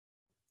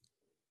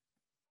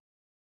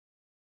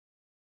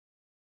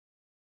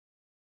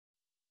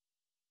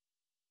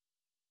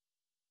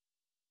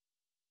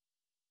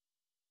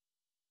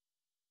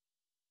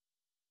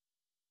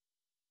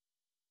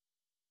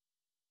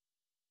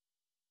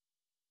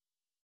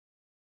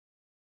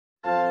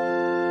Welcome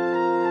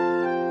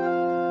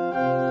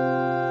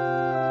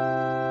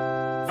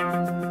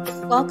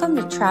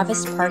to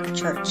Travis Park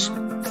Church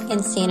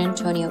in San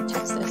Antonio,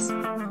 Texas.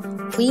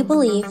 We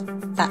believe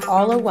that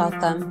all are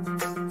welcome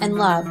and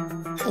love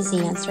is the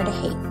answer to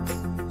hate.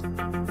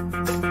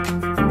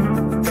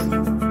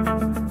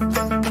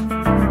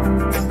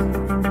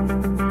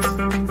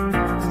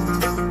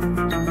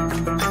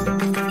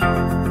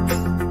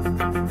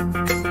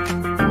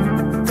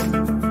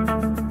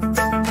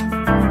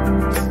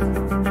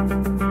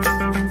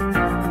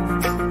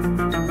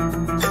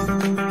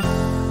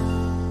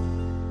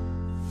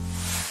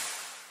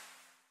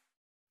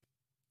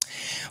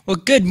 Well,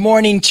 good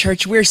morning,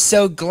 church. We're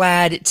so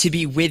glad to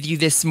be with you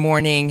this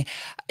morning.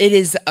 It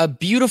is a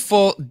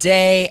beautiful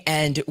day,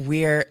 and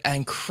we're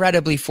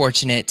incredibly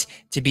fortunate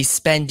to be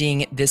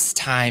spending this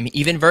time,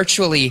 even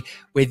virtually,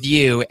 with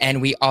you.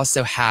 And we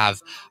also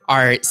have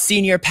our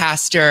senior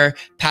pastor,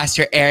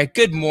 Pastor Eric.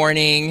 Good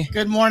morning.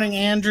 Good morning,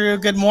 Andrew.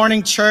 Good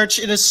morning, church.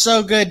 It is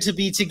so good to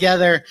be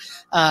together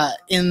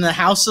in the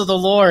house of the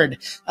Lord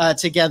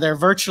together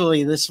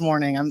virtually this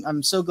morning.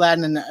 I'm so glad,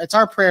 and it's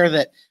our prayer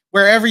that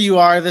wherever you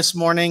are this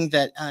morning,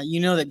 that you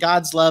know that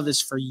God's love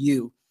is for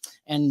you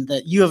and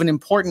that you have an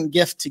important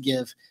gift to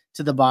give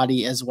to the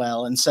body as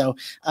well. And so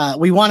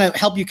we want to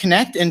help you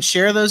connect and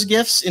share those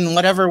gifts in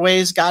whatever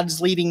ways God's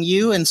leading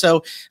you. And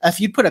so if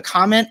you put a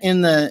comment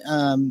in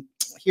the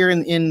here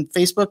in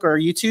Facebook or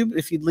YouTube,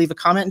 if you'd leave a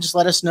comment and just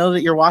let us know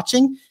that you're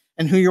watching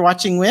and who you're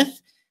watching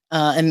with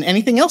and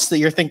anything else that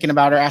you're thinking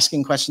about or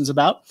asking questions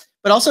about.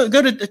 But also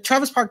go to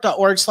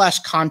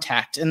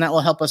travispark.org/contact, and that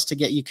will help us to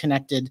get you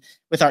connected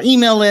with our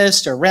email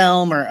list or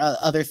Realm or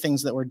other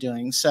things that we're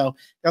doing. So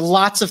there are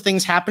lots of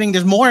things happening.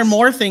 There's more and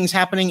more things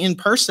happening in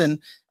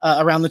person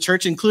around the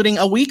church, including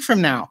a week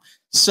from now.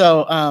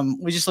 So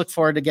we just look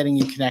forward to getting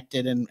you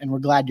connected, and we're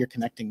glad you're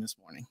connecting this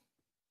morning.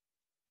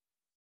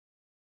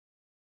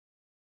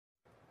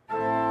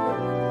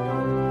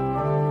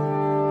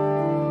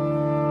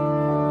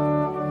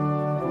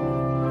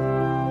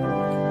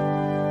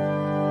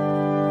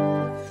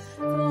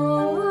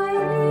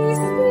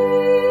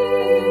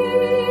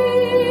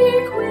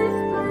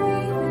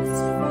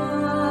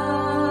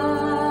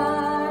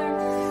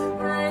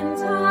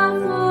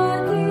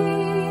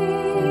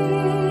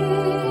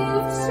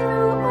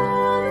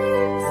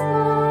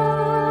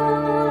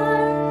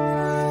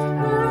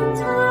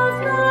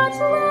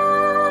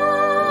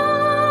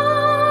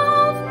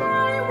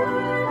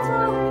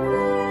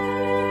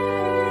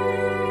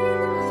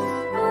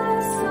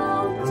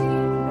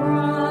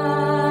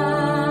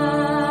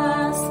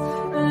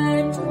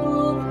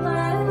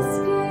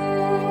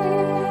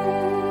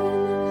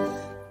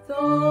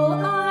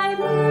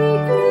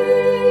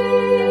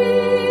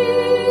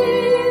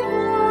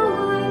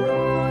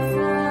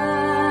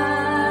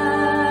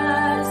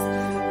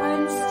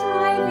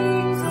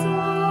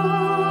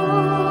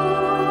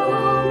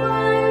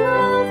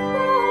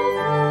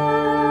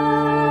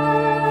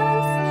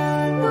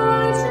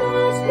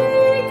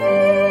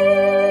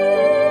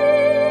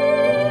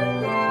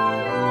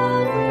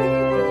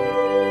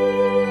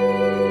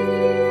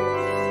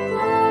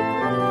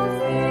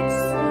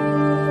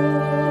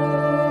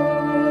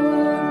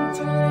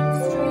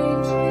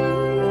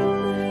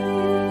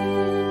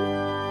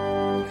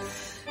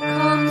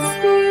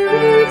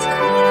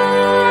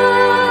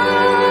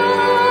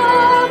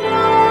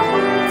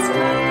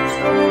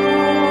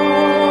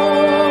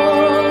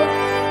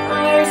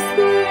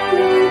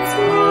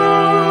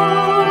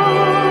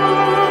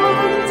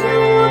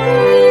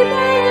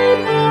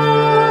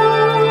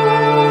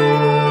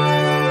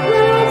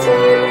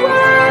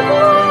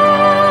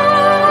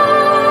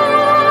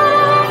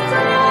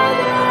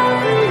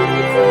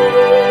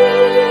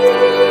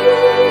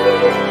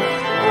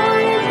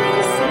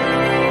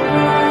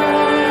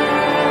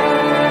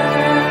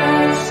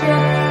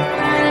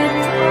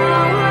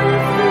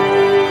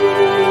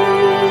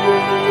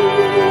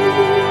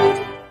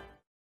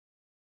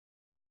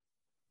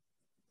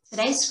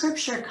 Today's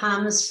scripture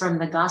comes from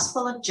the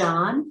Gospel of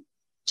John,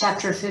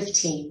 chapter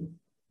 15.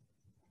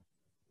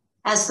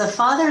 As the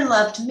Father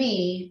loved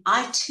me,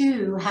 I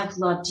too have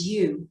loved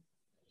you.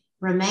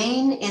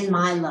 Remain in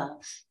my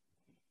love.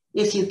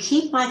 If you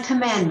keep my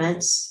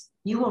commandments,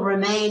 you will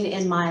remain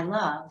in my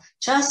love,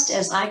 just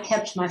as I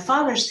kept my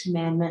Father's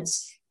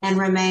commandments and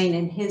remain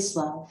in his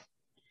love.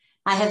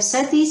 I have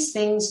said these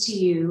things to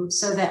you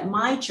so that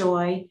my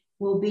joy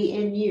will be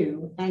in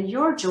you and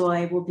your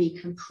joy will be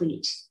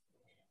complete.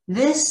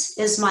 This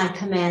is my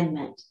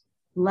commandment.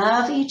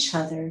 Love each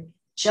other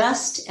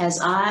just as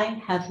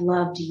I have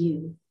loved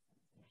you.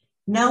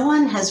 No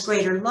one has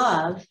greater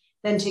love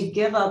than to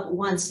give up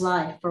one's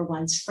life for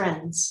one's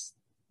friends.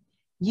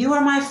 You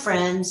are my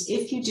friends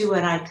if you do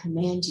what I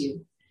command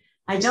you.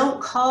 I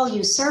don't call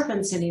you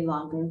servants any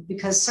longer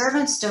because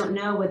servants don't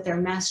know what their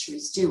master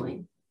is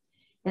doing.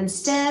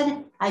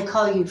 Instead, I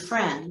call you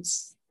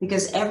friends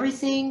because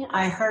everything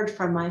I heard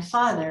from my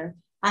Father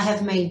I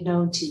have made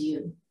known to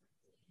you.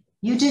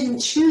 You didn't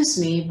choose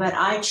me, but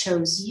I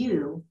chose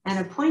you and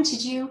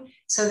appointed you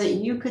so that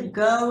you could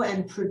go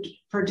and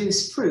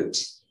produce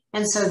fruit,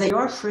 and so that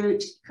your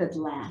fruit could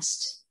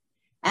last.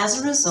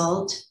 As a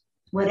result,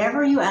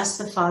 whatever you ask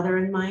the Father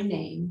in my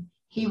name,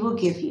 he will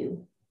give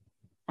you.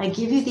 I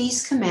give you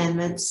these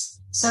commandments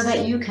so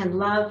that you can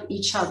love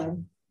each other.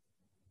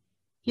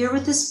 Hear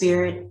what the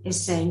Spirit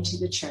is saying to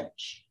the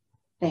church.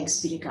 Thanks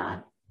be to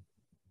God.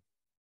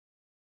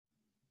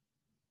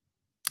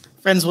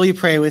 Friends, will you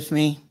pray with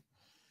me?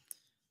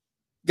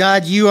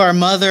 God, you are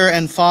mother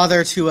and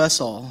father to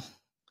us all.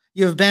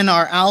 You have been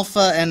our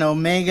Alpha and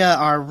Omega,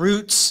 our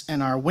roots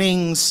and our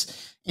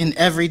wings in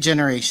every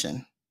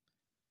generation.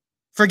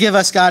 Forgive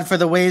us, God, for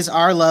the ways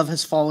our love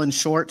has fallen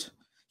short.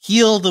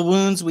 Heal the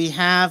wounds we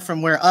have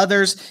from where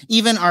others,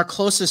 even our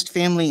closest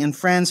family and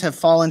friends, have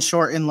fallen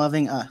short in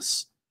loving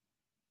us.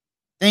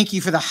 Thank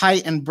you for the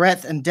height and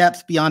breadth and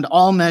depth beyond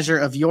all measure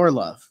of your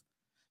love.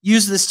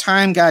 Use this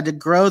time, God, to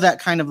grow that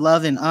kind of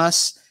love in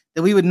us,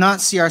 that we would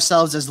not see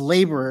ourselves as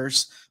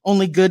laborers,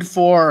 only good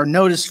for or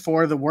noticed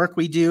for the work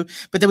we do,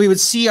 but that we would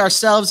see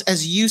ourselves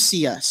as you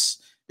see us,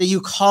 that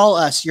you call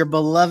us your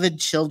beloved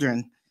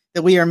children,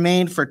 that we are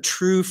made for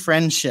true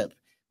friendship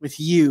with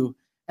you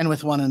and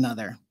with one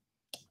another.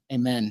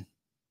 Amen.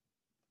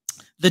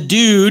 The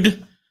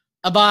dude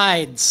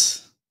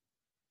abides.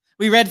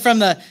 We read from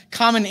the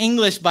Common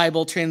English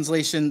Bible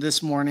translation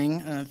this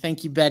morning.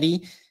 Thank you,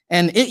 Betty.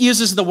 And it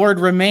uses the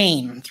word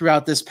remain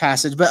throughout this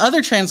passage. But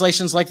other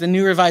translations, like the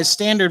New Revised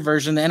Standard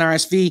Version, the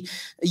NRSV,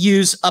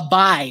 use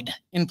abide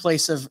in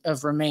place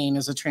of remain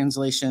as a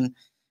translation.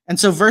 And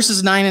so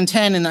verses 9 and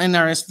 10 in the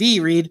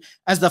NRSV read,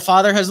 as the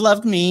Father has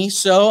loved me,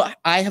 so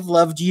I have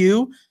loved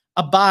you.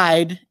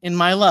 Abide in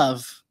my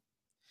love.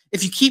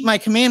 If you keep my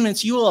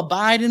commandments, you will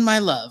abide in my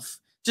love,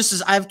 just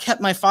as I've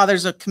kept my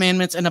Father's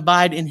commandments and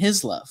abide in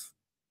his love.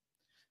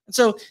 And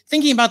so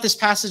thinking about this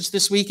passage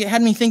this week, it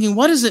had me thinking,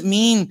 what does it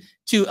mean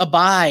to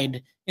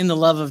abide in the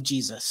love of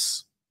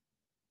Jesus?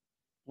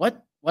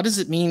 What does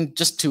it mean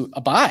just to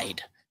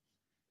abide?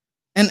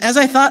 And as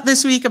I thought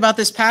this week about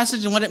this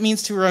passage and what it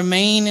means to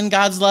remain in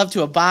God's love,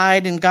 to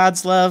abide in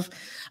God's love,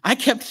 I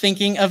kept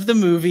thinking of the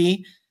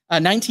movie,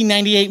 a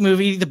 1998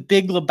 movie, The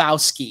Big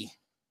Lebowski.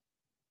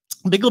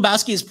 Big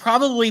Lebowski is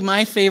probably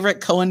my favorite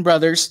Coen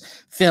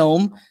Brothers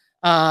film.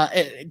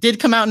 It did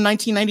come out in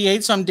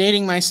 1998, so I'm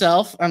dating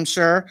myself, I'm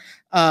sure.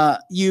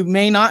 You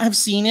may not have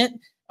seen it,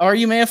 or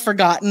you may have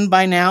forgotten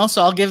by now,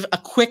 so I'll give a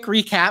quick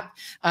recap,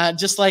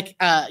 just like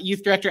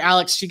youth director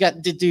Alex, she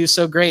got to do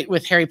so great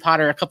with Harry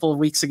Potter a couple of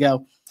weeks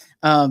ago.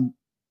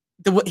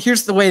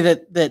 Here's the way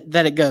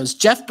that it goes.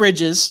 Jeff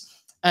Bridges,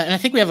 and I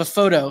think we have a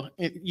photo.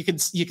 You can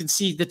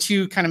see the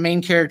two kind of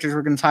main characters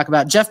we're going to talk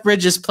about. Jeff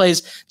Bridges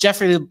plays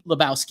Jeffrey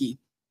Lebowski,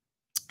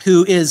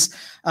 who is,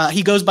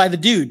 he goes by the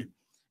Dude.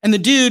 And the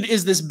Dude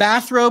is this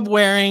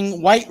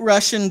bathrobe-wearing, white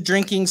Russian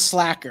drinking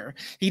slacker.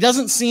 He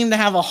doesn't seem to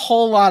have a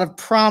whole lot of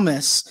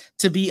promise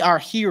to be our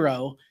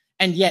hero,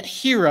 and yet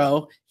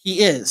hero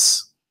he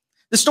is.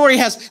 The story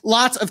has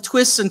lots of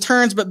twists and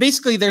turns, but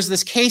basically there's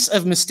this case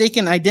of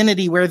mistaken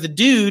identity where the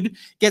Dude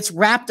gets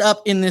wrapped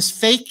up in this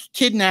fake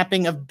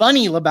kidnapping of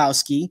Bunny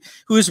Lebowski,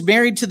 who is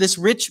married to this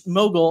rich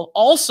mogul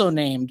also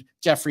named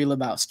Jeffrey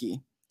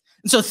Lebowski.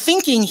 And so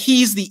thinking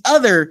he's the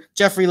other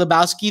Jeffrey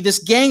Lebowski, this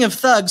gang of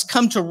thugs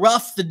come to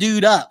rough the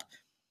Dude up,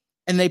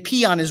 and they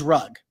pee on his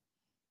rug.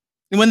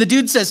 And when the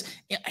Dude says,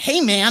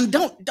 hey man,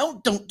 don't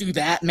do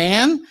that,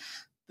 man,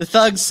 the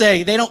thugs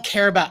say they don't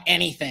care about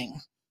anything.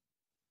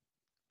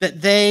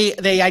 That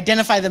they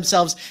identify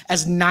themselves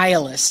as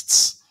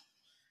nihilists.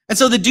 And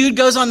so the Dude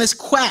goes on this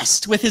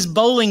quest with his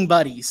bowling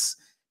buddies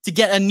to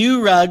get a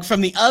new rug from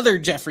the other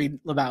Jeffrey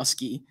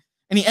Lebowski.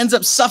 And he ends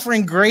up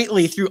suffering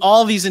greatly through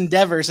all these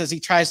endeavors as he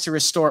tries to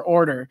restore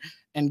order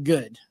and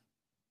good.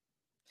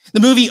 The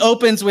movie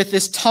opens with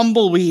this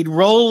tumbleweed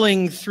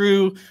rolling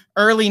through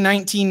early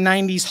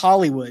 1990s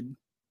Hollywood.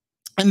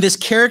 And this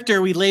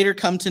character we later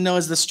come to know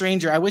as the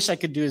Stranger. I wish I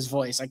could do his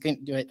voice. I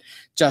couldn't do it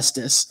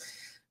justice.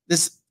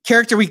 This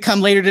character we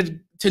come later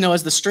to know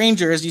as the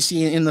Stranger, as you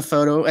see in the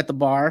photo at the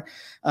bar.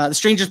 The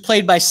Stranger is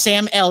played by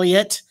Sam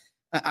Elliott,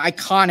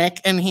 iconic,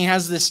 and he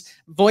has this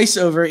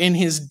voiceover in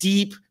his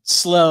deep,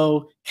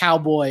 slow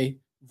cowboy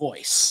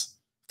voice.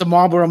 If the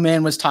Marlboro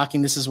Man was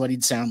talking, this is what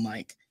he'd sound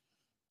like.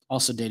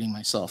 Also dating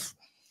myself.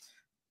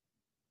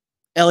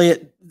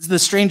 Elliot, the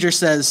Stranger,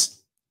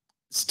 says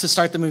to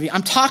start the movie,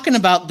 I'm talking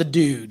about the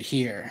Dude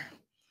here.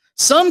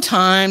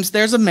 Sometimes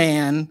there's a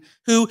man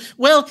who,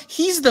 well,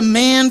 he's the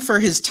man for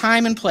his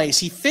time and place.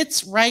 He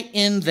fits right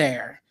in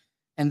there.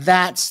 And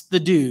that's the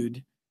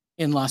Dude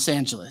in Los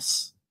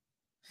Angeles.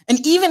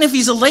 And even if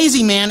he's a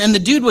lazy man, and the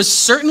Dude was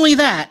certainly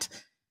that,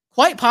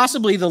 quite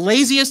possibly the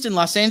laziest in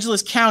Los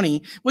Angeles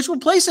County, which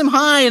would place him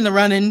high in the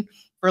run-in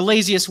for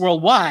laziest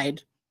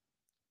worldwide.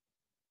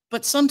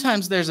 But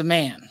sometimes there's a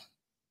man.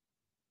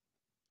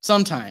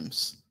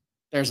 Sometimes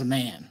there's a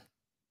man.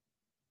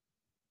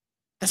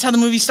 That's how the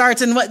movie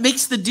starts. And what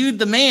makes the Dude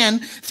the man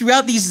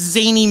throughout these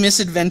zany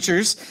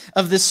misadventures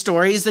of this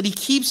story is that he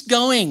keeps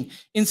going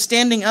in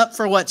standing up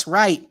for what's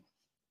right,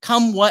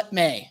 come what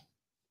may.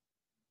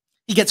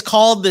 He gets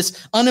called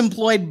this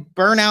unemployed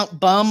burnout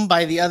bum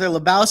by the other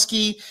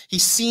Lebowski. He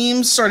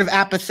seems sort of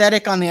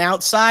apathetic on the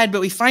outside, but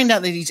we find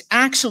out that he's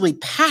actually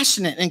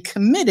passionate and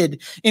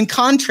committed, in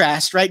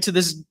contrast, right, to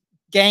this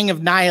gang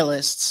of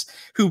nihilists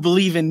who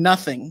believe in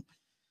nothing.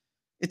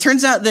 It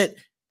turns out that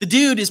the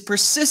dude is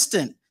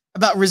persistent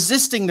about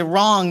resisting the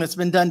wrong that's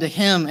been done to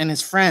him and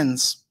his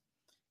friends.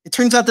 It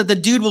turns out that the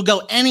dude will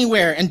go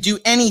anywhere and do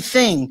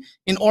anything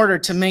in order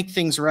to make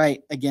things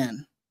right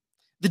again.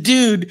 The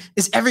dude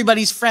is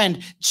everybody's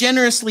friend,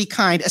 generously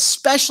kind,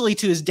 especially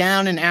to his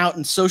down and out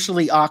and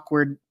socially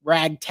awkward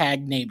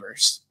ragtag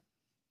neighbors.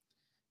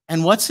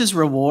 And what's his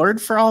reward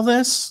for all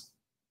this?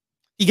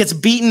 He gets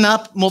beaten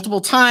up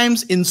multiple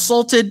times,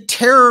 insulted,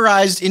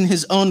 terrorized in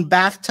his own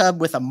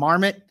bathtub with a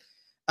marmot,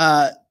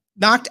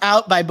 knocked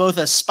out by both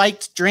a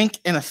spiked drink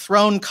and a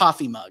thrown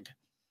coffee mug.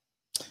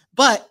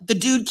 But the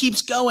dude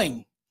keeps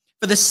going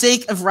for the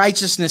sake of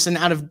righteousness and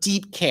out of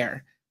deep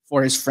care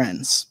for his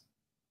friends.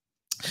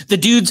 The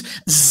dude's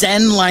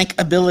Zen-like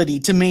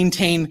ability to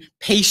maintain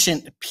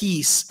patient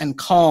peace and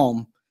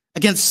calm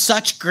against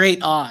such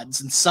great odds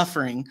and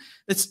suffering,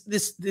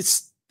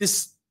 this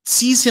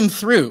sees him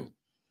through.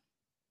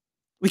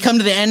 We come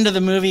to the end of the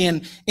movie,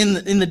 and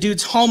in the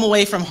dude's home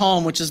away from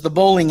home, which is the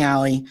bowling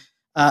alley,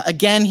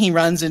 again, he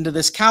runs into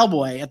this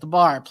cowboy at the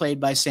bar,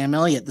 played by Sam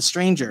Elliott, the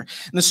stranger.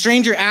 And the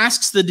stranger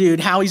asks the dude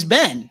how he's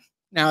been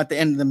now at the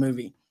end of the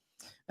movie.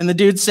 And the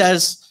dude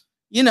says,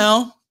 you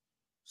know,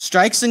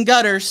 strikes and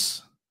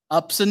gutters,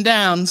 ups and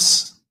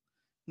downs.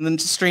 And then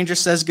the stranger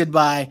says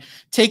goodbye.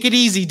 Take it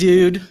easy,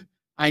 dude.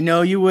 I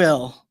know you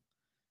will.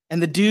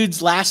 And the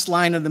dude's last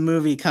line of the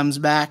movie comes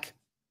back.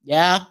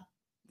 Yeah,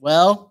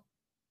 well,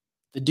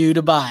 the dude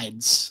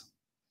abides.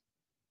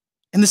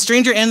 And the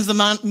stranger ends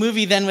the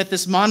movie then with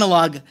this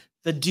monologue,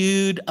 the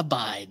dude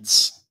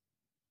abides.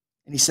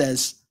 And he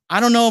says,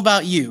 I don't know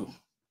about you,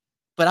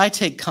 but I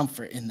take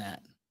comfort in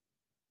that.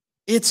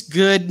 It's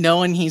good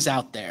knowing he's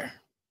out there,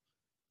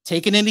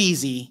 taking it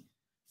easy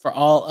for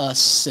all us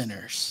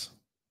sinners.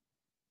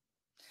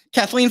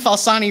 Kathleen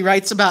Falsani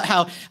writes about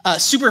how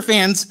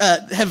superfans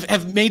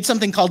have made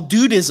something called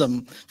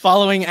dudism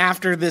following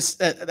after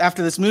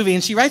this movie.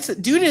 And she writes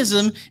that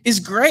dudism is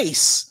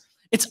grace.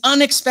 It's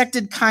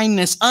unexpected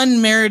kindness,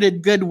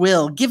 unmerited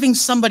goodwill, giving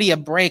somebody a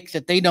break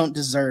that they don't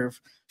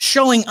deserve,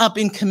 showing up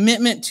in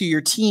commitment to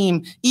your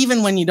team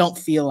even when you don't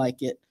feel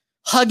like it,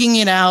 hugging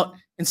it out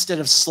instead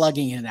of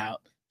slugging it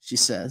out, she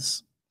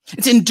says.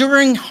 It's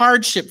enduring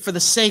hardship for the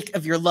sake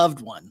of your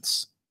loved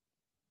ones.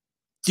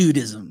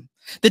 Dudism.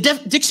 The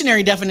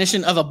dictionary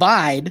definition of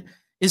abide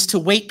is to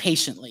wait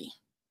patiently,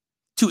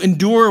 to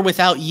endure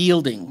without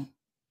yielding,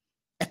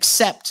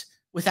 accept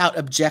without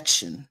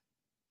objection.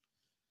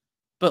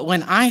 But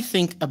when I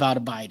think about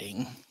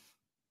abiding,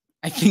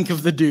 I think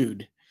of the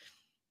dude.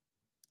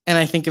 And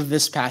I think of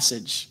this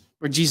passage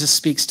where Jesus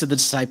speaks to the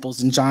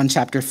disciples in John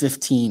chapter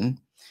 15.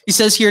 He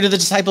says here to the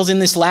disciples in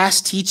this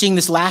last teaching,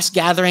 this last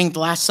gathering, the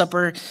Last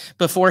Supper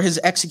before his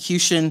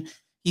execution,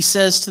 he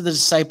says to the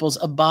disciples,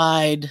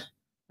 abide,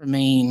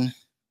 remain,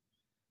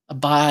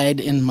 abide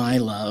in my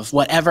love.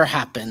 Whatever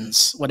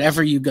happens,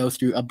 whatever you go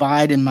through,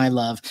 abide in my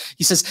love.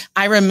 He says,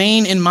 I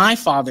remain in my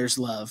Father's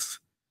love,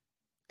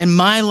 and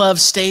my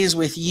love stays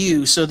with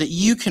you so that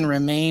you can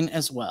remain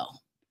as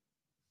well.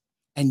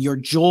 And your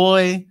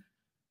joy,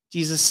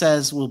 Jesus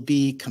says, will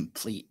be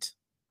complete.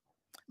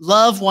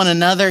 Love one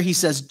another, he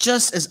says,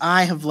 just as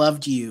I have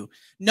loved you.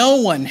 No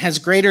one has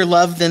greater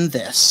love than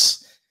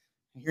this.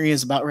 Here he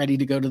is about ready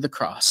to go to the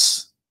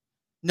cross.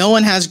 No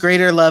one has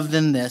greater love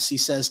than this, he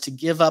says, to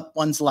give up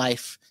one's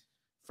life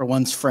for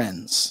one's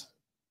friends.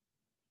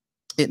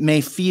 It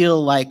may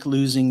feel like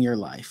losing your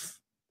life,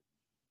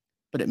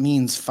 but it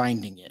means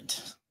finding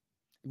it.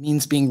 It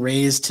means being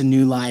raised to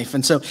new life.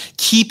 And so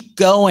keep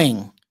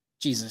going,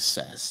 Jesus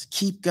says.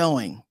 Keep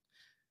going.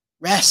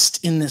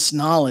 Rest in this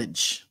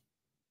knowledge.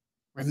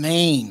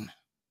 Remain,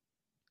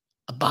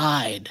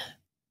 abide.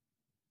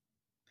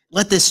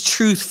 Let this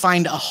truth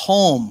find a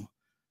home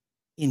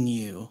in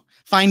you,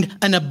 find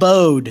an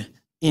abode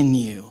in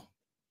you,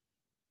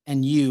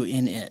 and you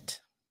in it.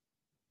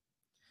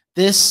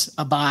 This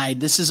abide,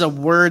 this is a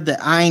word that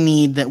I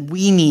need, that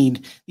we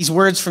need. These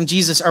words from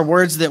Jesus are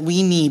words that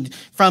we need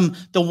from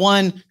the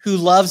one who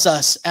loves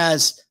us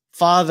as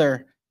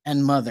Father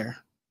and Mother.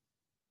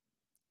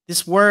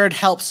 This word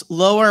helps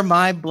lower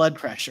my blood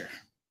pressure.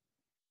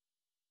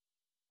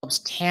 Helps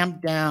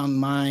tamp down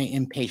my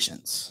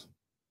impatience.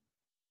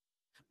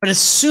 But as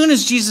soon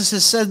as Jesus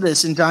has said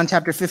this in John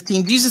chapter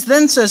 15, Jesus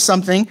then says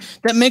something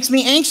that makes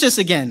me anxious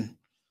again.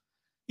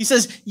 He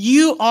says,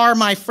 you are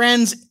my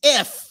friends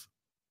if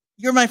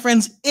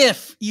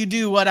you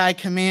do what I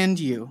command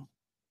you.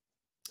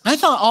 I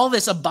thought all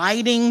this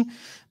abiding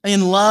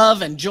in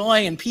love and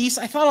joy and peace,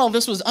 I thought all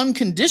this was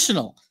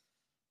unconditional,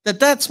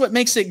 that's what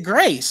makes it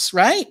grace,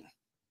 right?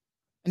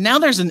 And now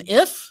there's an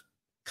if?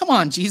 Come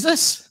on,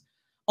 Jesus.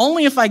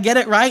 Only if I get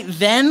it right,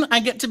 then I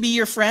get to be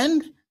your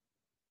friend?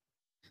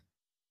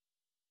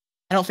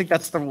 I don't think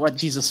that's what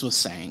Jesus was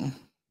saying.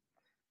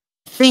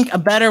 I think a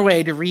better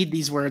way to read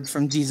these words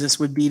from Jesus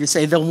would be to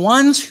say, the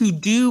ones who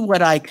do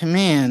what I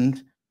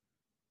command,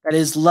 that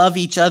is, love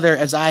each other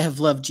as I have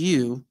loved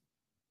you,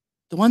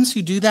 the ones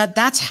who do that,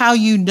 that's how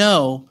you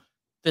know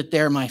that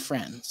they're my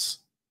friends.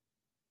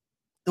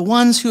 The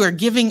ones who are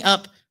giving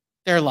up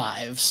their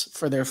lives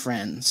for their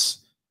friends.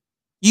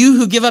 You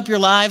who give up your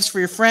lives for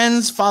your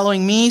friends,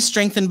 following me,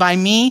 strengthened by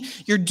me,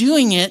 you're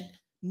doing it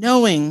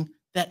knowing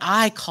that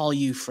I call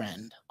you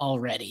friend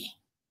already.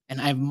 And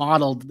I've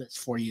modeled this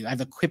for you.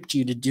 I've equipped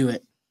you to do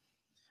it.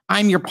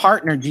 I'm your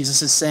partner,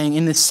 Jesus is saying,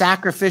 in this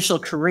sacrificial,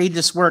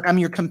 courageous work. I'm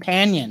your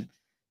companion,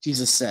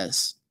 Jesus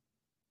says.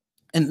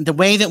 And the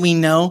way that we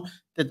know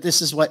that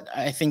this is what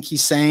I think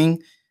he's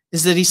saying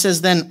is that he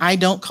says, then I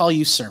don't call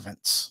you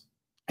servants.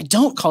 I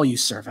don't call you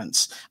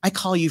servants. I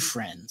call you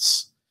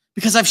friends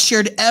because I've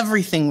shared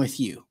everything with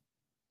you.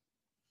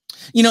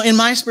 You know, in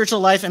my spiritual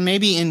life and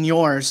maybe in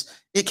yours,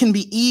 it can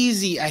be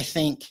easy, I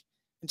think,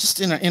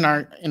 just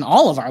in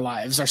all of our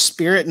lives, our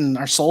spirit and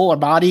our soul, our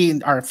body,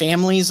 and our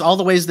families, all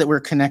the ways that we're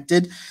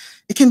connected,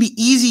 it can be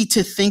easy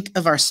to think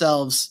of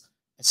ourselves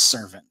as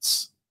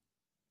servants.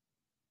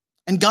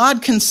 And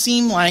God can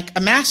seem like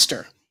a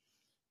master,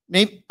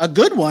 maybe a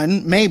good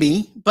one,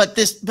 maybe, but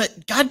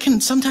God can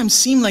sometimes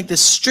seem like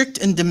this strict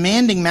and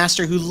demanding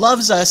master who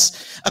loves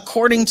us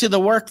according to the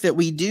work that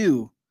we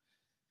do.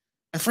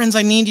 And friends,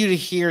 I need you to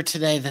hear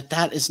today that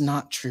that is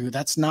not true.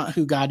 That's not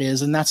who God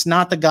is, and that's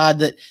not the God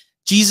that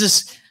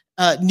Jesus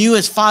knew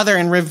as Father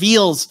and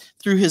reveals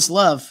through his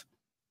love.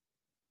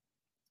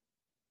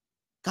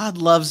 God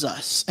loves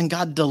us, and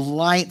God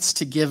delights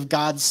to give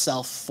God's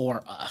self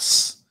for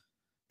us.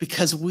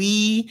 Because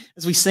we,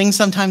 as we sing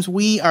sometimes,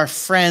 we are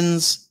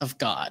friends of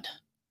God.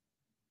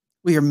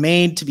 We are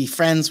made to be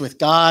friends with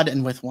God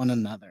and with one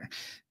another.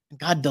 And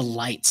God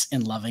delights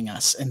in loving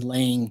us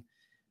and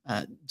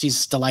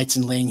Jesus delights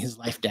in laying his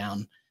life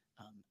down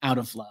out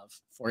of love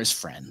for his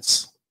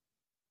friends.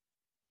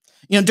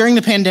 You know, during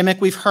the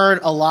pandemic, we've heard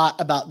a lot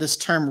about this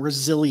term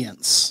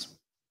resilience.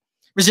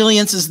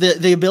 Resilience is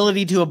the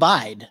ability to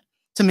abide,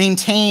 to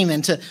maintain,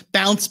 and to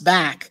bounce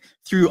back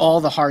through all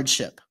the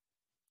hardship.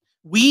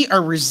 We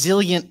are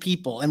resilient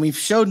people, and we've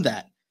showed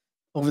that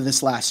over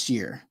this last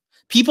year.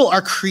 People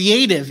are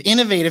creative,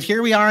 innovative.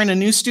 Here we are in a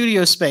new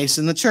studio space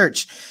in the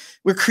church.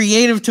 We're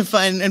creative to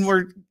find,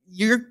 and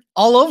you're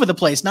all over the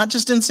place, not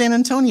just in San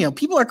Antonio.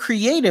 People are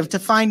creative to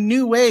find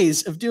new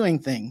ways of doing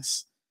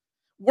things.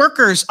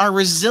 Workers are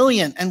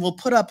resilient and will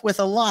put up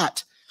with a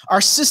lot. Our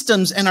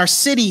systems and our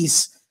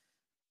cities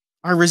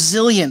are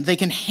resilient. They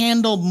can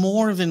handle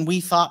more than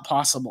we thought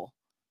possible.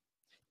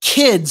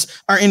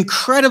 Kids are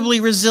incredibly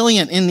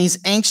resilient in these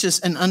anxious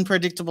and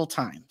unpredictable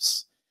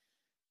times.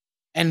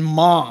 And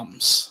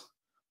moms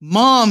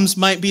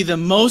might be the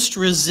most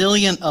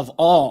resilient of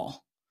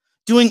all,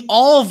 doing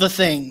all the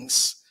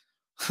things,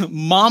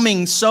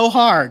 momming so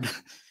hard,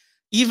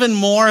 even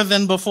more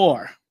than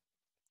before.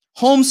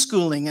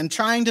 Homeschooling and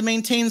trying to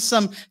maintain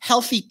some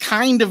healthy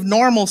kind of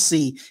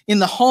normalcy in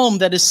the home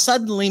that is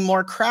suddenly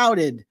more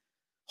crowded.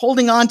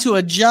 Holding on to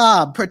a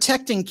job,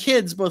 protecting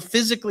kids both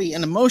physically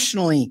and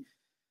emotionally,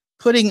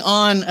 putting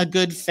on a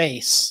good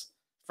face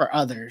for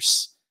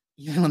others,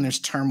 even when there's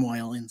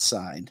turmoil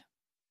inside.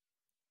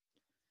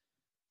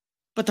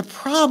 But the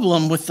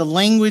problem with the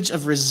language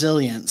of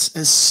resilience,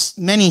 as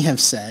many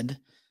have said,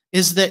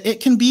 is that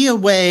it can be a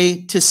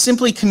way to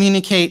simply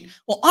communicate,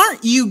 well,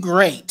 aren't you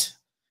great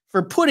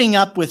for putting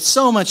up with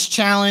so much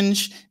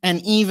challenge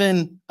and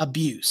even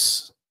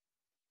abuse?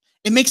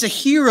 It makes a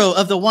hero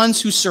of the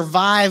ones who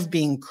survive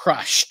being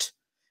crushed,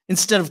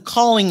 instead of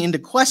calling into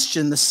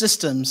question the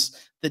systems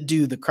that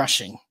do the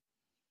crushing.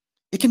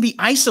 It can be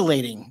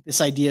isolating, this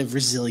idea of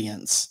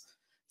resilience.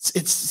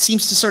 It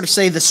seems to sort of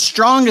say the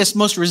strongest,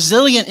 most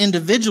resilient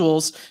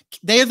individuals,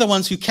 they are the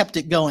ones who kept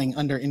it going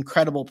under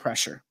incredible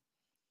pressure.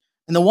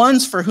 And the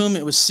ones for whom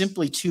it was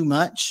simply too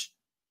much,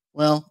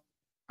 well,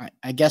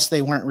 I guess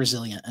they weren't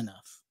resilient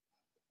enough.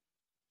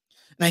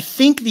 And I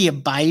think the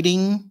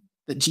abiding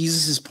that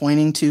Jesus is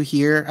pointing to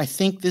here, I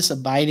think this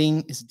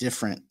abiding is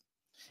different.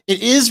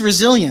 It is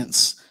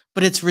resilience,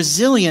 but it's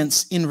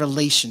resilience in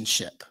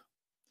relationship.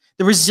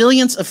 The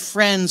resilience of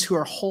friends who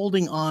are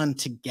holding on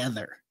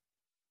together.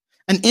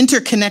 An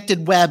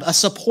interconnected web, a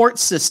support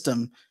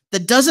system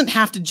that doesn't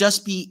have to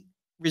just be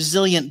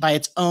resilient by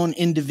its own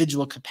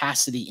individual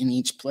capacity in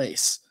each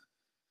place.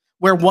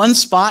 Where one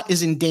spot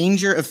is in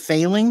danger of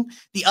failing,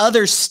 the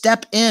others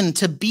step in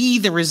to be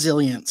the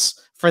resilience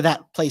for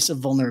that place of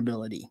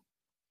vulnerability.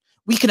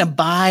 We can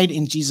abide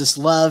in Jesus'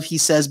 love, he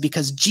says,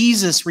 because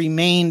Jesus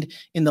remained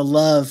in the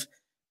love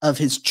of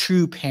his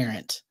true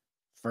parent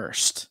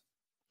first.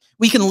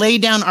 We can lay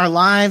down our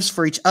lives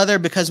for each other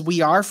because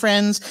we are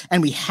friends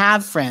and we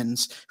have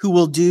friends who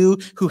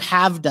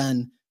have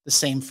done the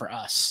same for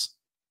us.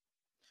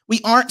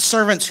 We aren't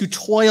servants who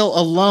toil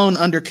alone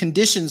under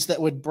conditions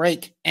that would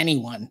break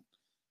anyone.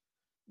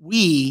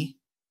 We,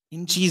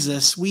 in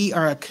Jesus, we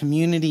are a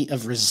community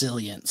of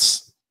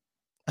resilience,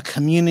 a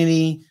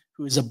community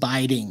who is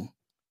abiding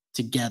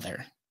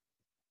together.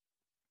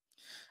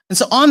 And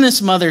so on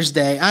this Mother's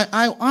Day,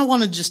 I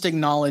want to just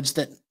acknowledge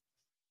that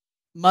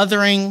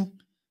mothering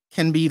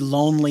can be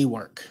lonely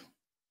work,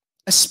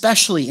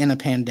 especially in a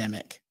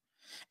pandemic.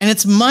 And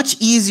it's much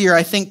easier,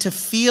 I think, to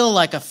feel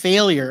like a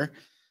failure.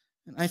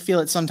 And I feel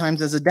it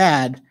sometimes as a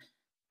dad.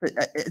 But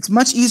it's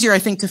much easier, I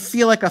think, to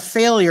feel like a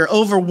failure,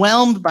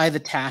 overwhelmed by the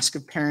task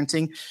of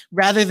parenting,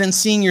 rather than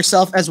seeing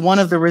yourself as one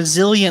of the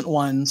resilient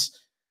ones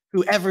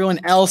who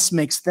everyone else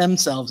makes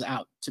themselves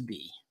out to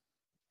be.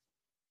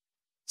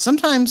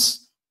 Sometimes,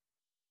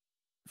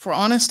 if we're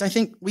honest, I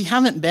think we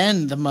haven't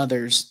been the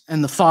mothers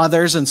and the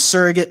fathers and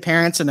surrogate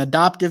parents and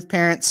adoptive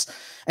parents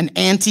and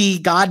auntie,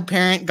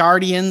 godparent,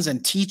 guardians,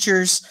 and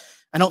teachers.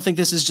 I don't think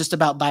this is just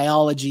about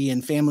biology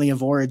and family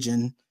of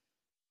origin.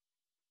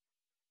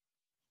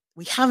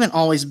 We haven't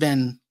always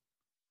been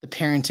the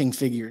parenting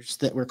figures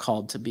that we're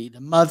called to be,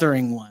 the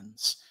mothering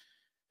ones,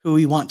 who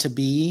we want to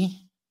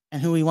be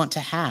and who we want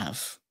to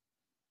have.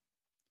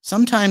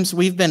 Sometimes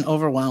we've been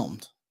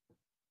overwhelmed.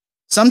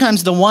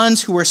 Sometimes the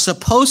ones who were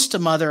supposed to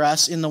mother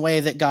us in the way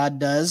that God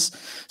does,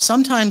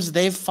 sometimes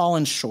they've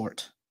fallen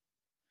short.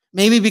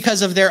 Maybe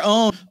because of their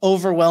own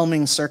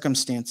overwhelming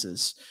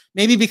circumstances.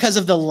 Maybe because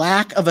of the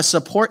lack of a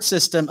support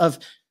system of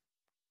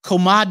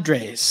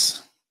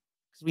comadres.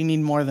 We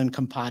need more than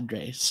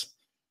compadres.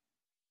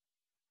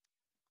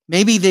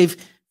 Maybe they've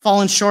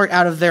fallen short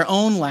out of their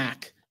own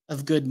lack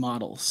of good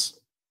models.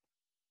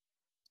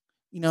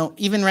 You know,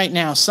 even right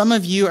now, some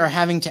of you are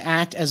having to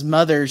act as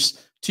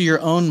mothers to your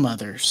own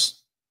mothers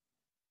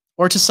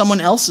or to someone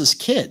else's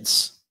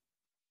kids.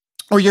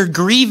 Or you're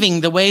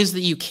grieving the ways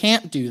that you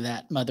can't do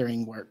that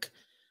mothering work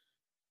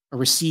or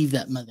receive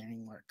that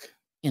mothering work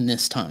in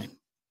this time.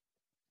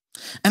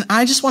 And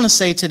I just want to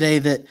say today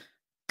that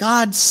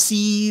God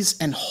sees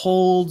and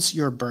holds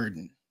your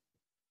burden.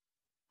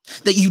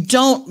 That you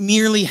don't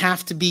merely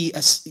have to be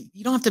a servant.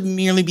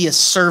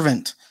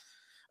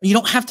 You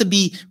don't have to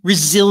be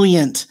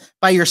resilient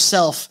by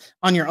yourself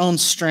on your own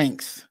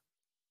strength.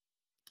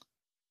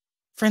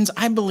 Friends,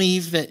 I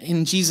believe that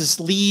in Jesus'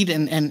 lead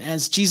and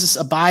as Jesus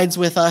abides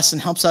with us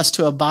and helps us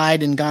to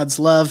abide in God's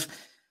love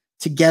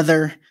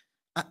together,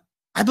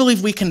 I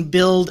believe we can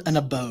build an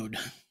abode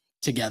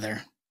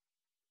together.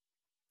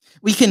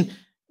 We can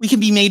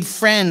be made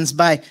friends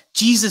by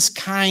Jesus'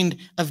 kind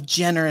of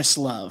generous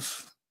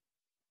love.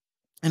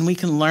 And we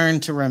can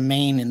learn to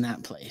remain in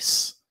that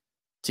place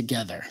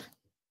together.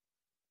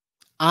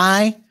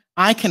 I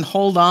can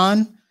hold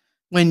on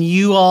when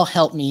you all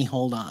help me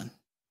hold on.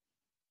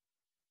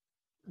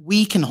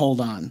 We can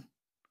hold on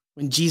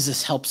when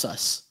Jesus helps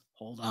us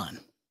hold on.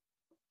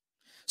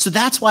 So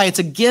that's why it's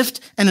a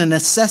gift and a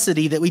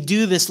necessity that we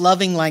do this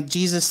loving like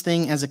Jesus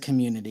thing as a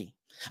community.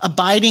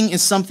 Abiding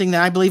is something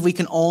that I believe we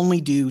can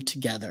only do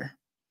together.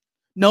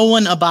 No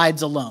one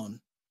abides alone,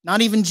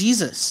 not even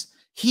Jesus.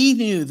 He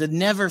knew the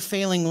never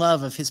failing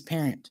love of his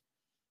parent.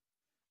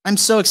 I'm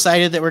so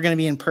excited that we're going to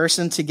be in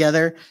person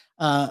together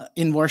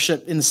in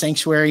worship in the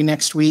sanctuary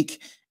next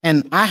week.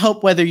 And I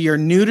hope whether you're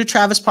new to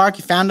Travis Park,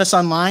 you found us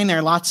online, there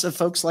are lots of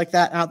folks like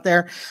that out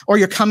there, or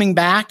you're coming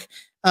back.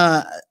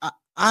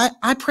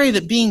 I pray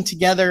that being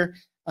together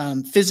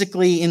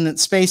physically in that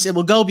space, it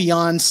will go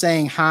beyond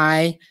saying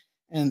hi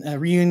and a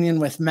reunion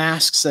with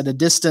masks at a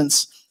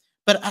distance.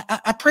 But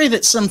I pray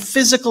that some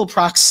physical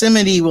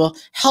proximity will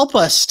help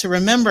us to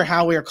remember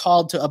how we are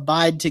called to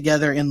abide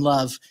together in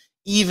love,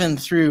 even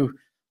through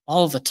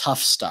all the tough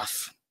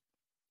stuff.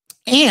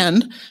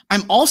 And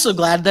I'm also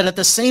glad that at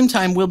the same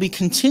time, we'll be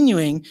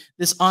continuing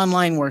this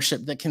online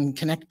worship that can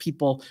connect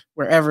people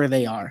wherever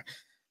they are.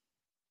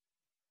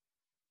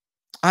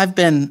 I've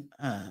been,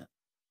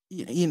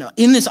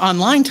 in this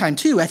online time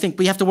too, I think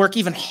we have to work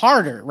even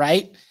harder,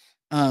 right?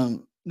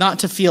 Not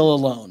to feel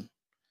alone,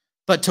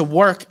 but to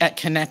work at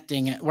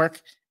connecting, at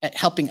work at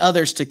helping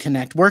others to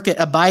connect, work at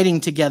abiding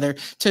together,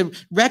 to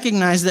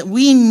recognize that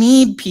we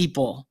need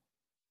people.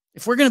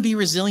 If we're going to be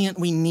resilient,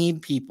 we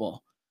need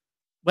people,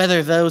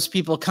 whether those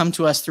people come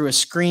to us through a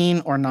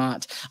screen or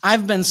not.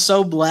 I've been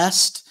so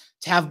blessed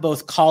to have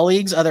both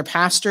colleagues, other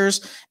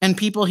pastors, and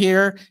people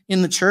here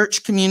in the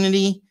church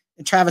community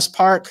in Travis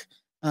Park,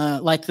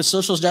 like the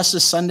Social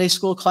Justice Sunday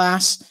School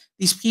class,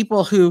 these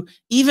people who,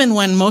 even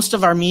when most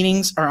of our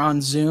meetings are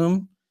on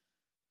Zoom,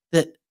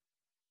 that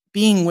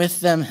being with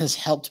them has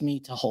helped me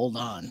to hold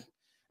on.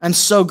 I'm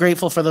so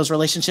grateful for those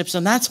relationships,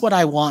 and that's what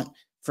I want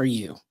for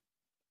you.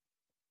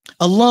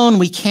 Alone,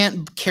 we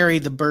can't carry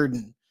the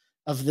burden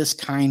of this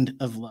kind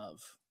of love.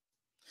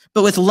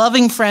 But with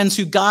loving friends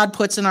who God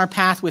puts in our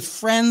path, with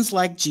friends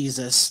like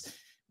Jesus,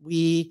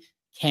 we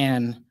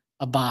can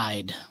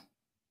abide.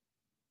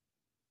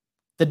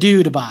 The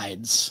dude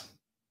abides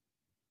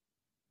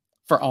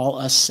for all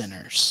us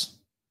sinners.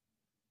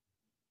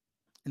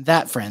 And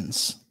that,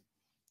 friends,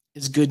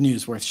 is good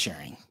news worth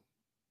sharing.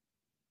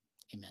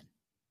 Amen.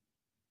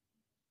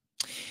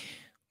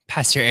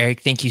 Pastor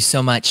Eric, thank you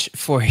so much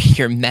for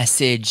your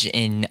message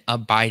in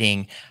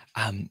abiding.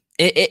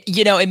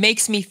 It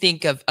makes me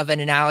think of an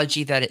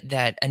analogy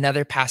that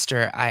another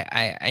pastor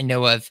I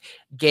know of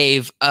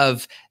gave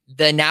of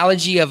the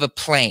analogy of a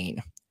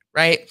plane,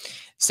 right?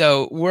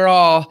 So we're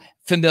all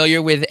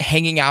familiar with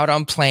hanging out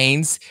on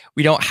planes,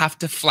 we don't have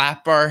to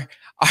flap our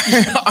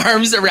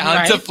arms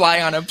around to fly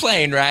on a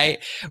plane, right?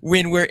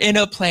 When we're in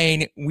a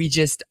plane, we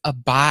just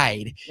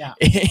abide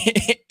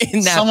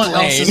in that Someone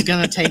plane. else is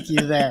going to take you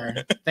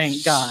there.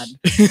 Thank God.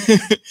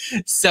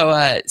 So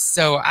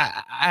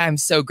I'm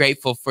so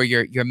grateful for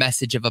your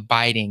message of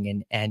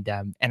abiding,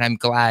 and I'm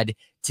glad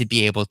to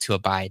be able to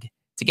abide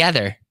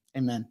together.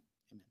 Amen.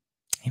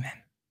 Amen.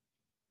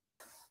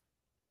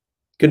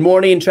 Good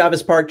morning,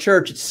 Travis Park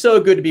Church. It's so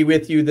good to be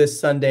with you this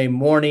Sunday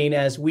morning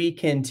as we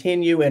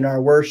continue in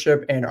our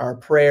worship and our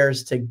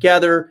prayers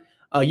together.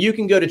 You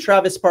can go to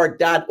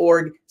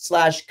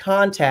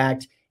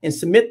travispark.org/contact and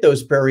submit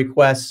those prayer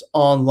requests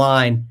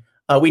online.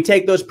 We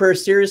take those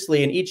prayers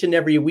seriously, and each and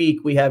every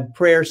week we have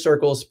prayer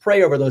circles,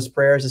 pray over those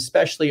prayers,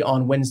 especially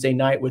on Wednesday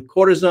night with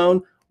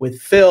Cortisone, with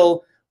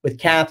Phil, with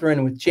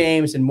Catherine, with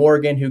James and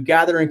Morgan, who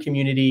gather in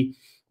community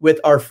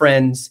with our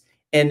friends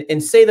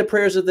and say the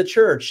prayers of the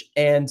church.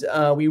 And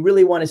we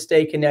really want to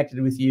stay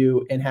connected with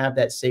you and have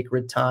that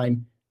sacred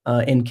time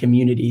in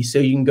community. So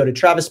you can go to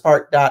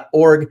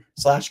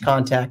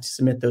travispark.org/contact to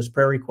submit those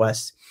prayer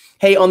requests.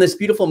 Hey, on this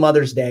beautiful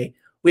Mother's Day,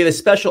 we have a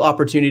special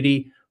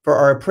opportunity for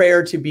our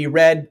prayer to be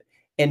read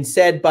and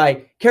said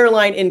by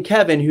Caroline and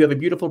Kevin, who have a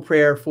beautiful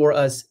prayer for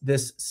us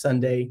this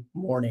Sunday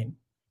morning.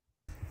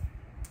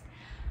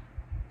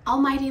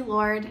 Almighty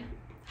Lord,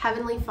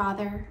 Heavenly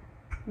Father,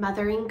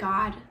 Mothering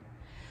God,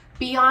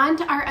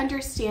 beyond our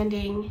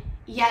understanding,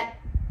 yet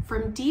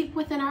from deep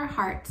within our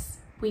hearts,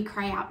 we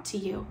cry out to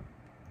you.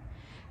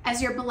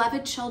 As your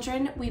beloved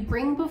children, we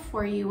bring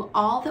before you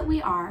all that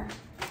we are: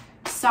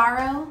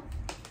 sorrow,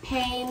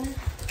 pain,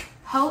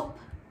 hope,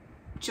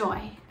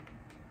 joy.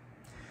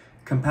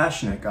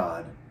 Compassionate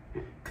God,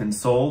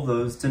 console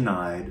those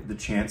denied the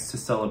chance to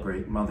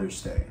celebrate Mother's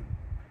Day,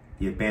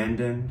 the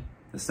abandoned,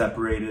 the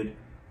separated,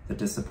 the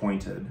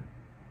disappointed.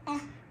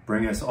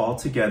 Bring us all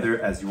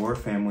together as your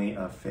family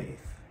of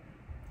faith.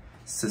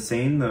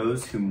 Sustain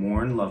those who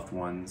mourn loved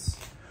ones,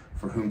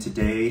 for whom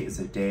today is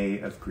a day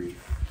of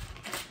grief.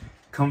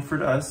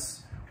 Comfort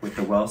us with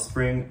the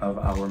wellspring of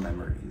our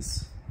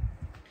memories.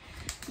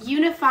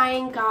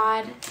 Unifying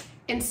God,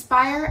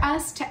 inspire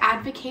us to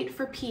advocate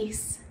for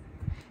peace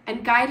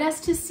and guide us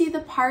to see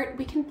the part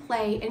we can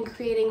play in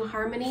creating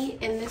harmony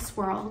in this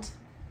world.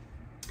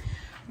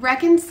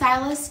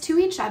 Reconcile us to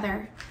each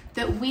other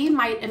that we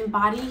might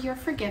embody your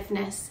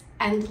forgiveness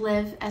and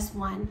live as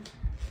one.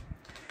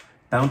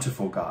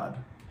 Bountiful God,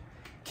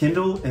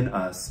 kindle in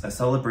us a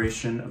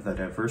celebration of the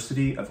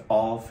diversity of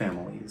all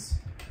families,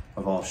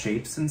 of all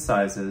shapes and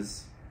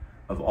sizes,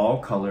 of all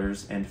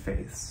colors and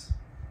faiths.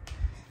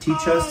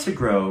 Teach us to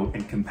grow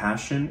in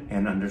compassion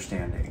and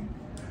understanding,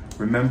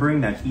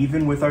 remembering that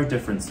even with our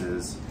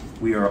differences,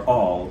 we are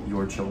all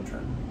your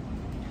children.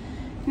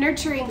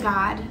 Nurturing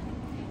God,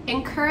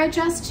 encourage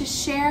us to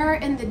share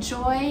in the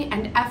joy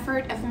and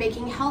effort of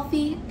making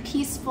healthy,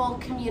 peaceful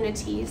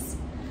communities.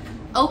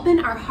 Open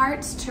our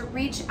hearts to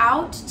reach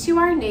out to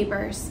our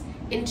neighbors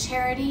in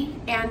charity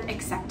and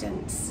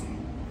acceptance.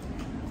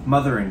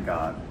 Mothering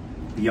God,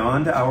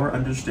 beyond our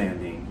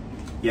understanding,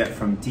 yet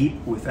from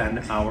deep within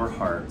our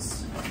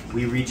hearts,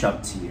 we reach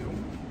up to you.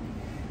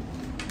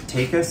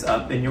 Take us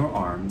up in your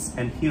arms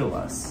and heal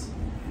us.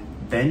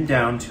 Bend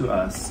down to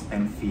us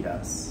and feed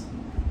us.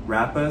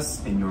 Wrap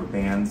us in your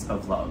bands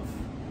of love.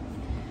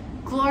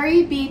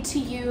 Glory be to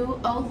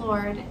you, O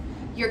Lord.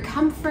 Your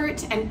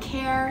comfort and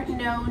care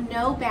know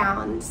no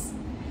bounds.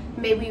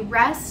 May we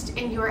rest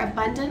in your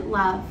abundant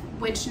love,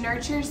 which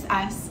nurtures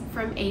us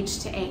from age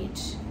to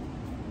age.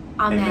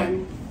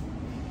 Amen.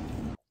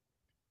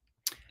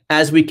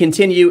 As we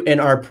continue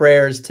in our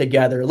prayers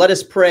together, let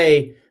us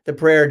pray the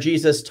prayer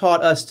Jesus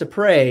taught us to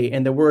pray,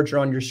 and the words are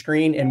on your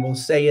screen, and we'll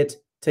say it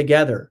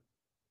together.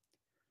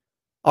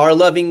 Our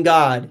loving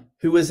God,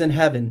 who is in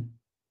heaven,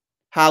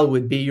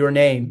 hallowed be your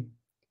name.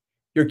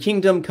 Your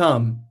kingdom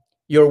come,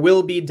 your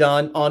will be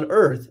done on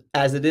earth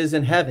as it is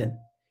in heaven.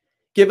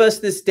 Give us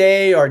this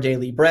day our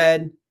daily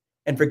bread,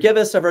 and forgive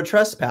us of our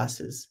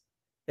trespasses,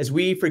 as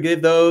we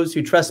forgive those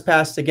who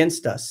trespass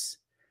against us.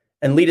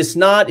 And lead us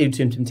not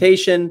into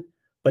temptation,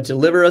 but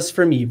deliver us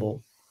from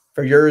evil.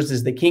 For yours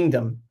is the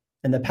kingdom,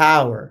 and the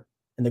power,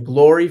 and the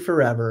glory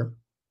forever.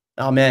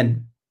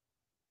 Amen.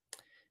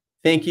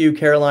 Thank you,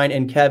 Caroline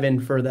and Kevin,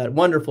 for that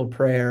wonderful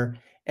prayer.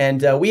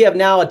 And we have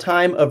now a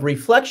time of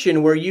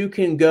reflection where you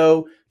can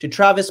go to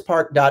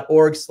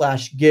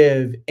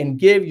travispark.org/give and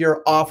give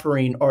your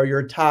offering or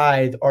your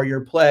tithe or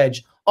your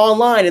pledge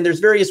online. And there's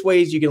various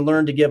ways you can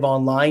learn to give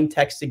online,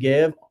 text to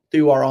give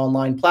through our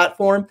online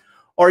platform,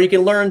 or you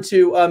can learn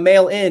to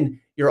mail in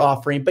your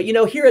offering. But, you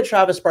know, here at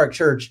Travis Park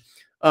Church,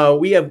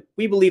 we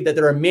believe that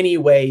there are many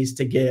ways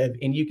to give,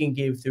 and you can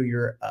give through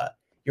your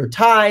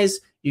tithes,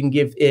 you can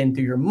give in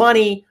through your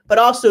money, but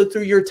also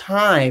through your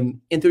time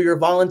and through your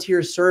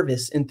volunteer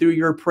service and through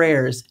your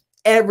prayers.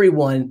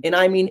 Everyone, and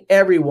I mean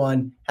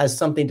everyone, has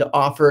something to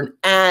offer and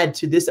add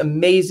to this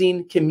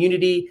amazing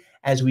community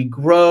as we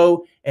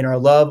grow in our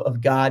love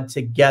of God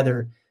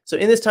together. So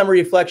in this time of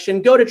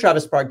reflection, go to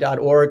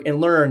travispark.org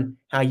and learn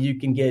how you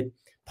can get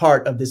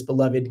part of this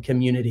beloved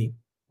community.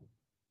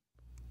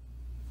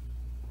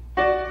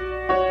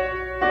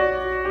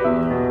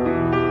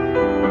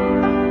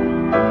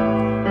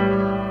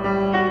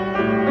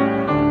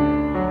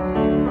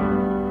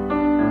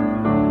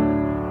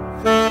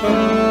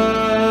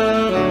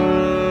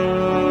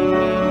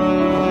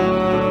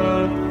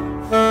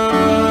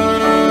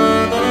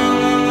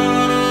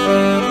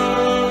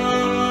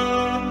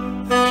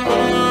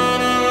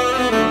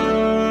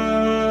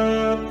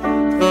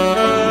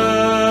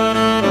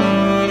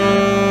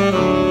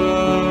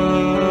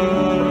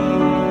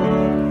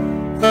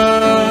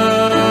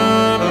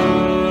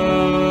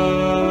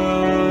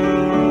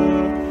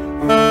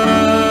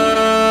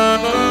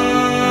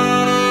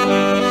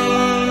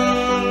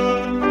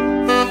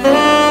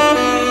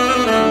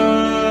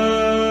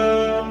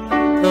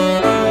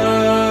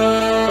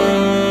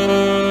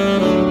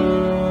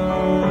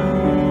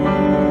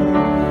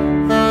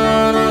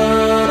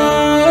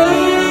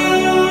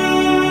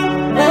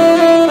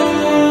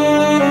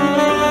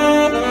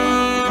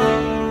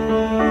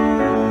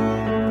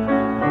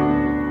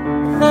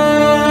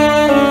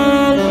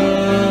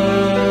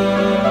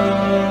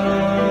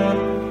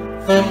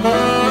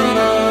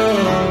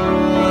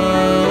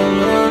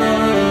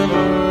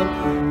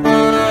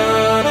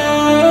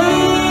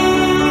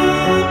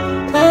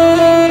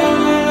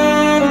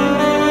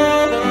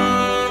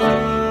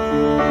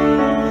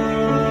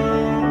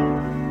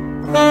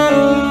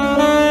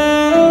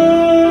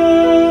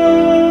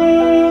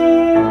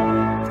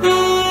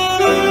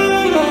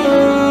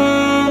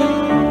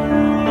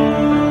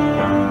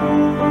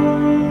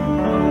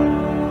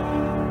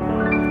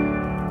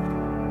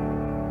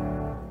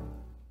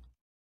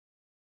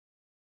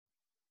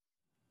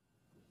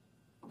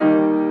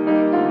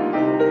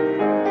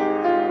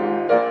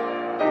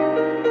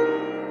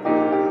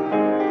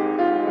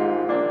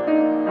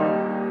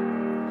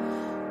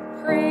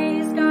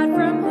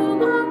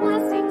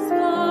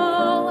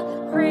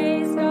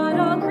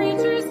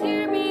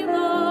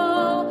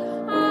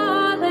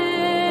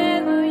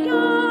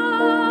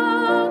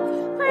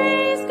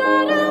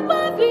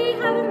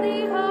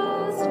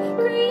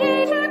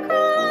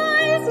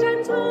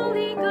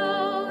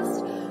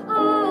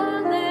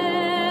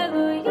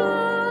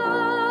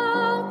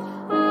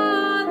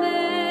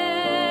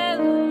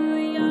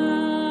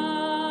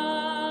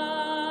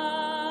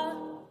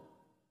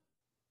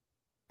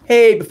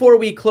 Hey, before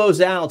we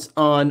close out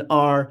on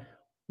our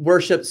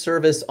worship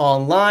service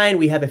online,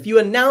 we have a few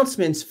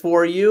announcements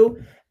for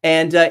you.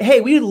 And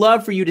hey, we'd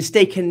love for you to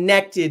stay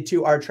connected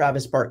to our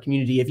Travis Park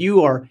community. If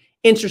you are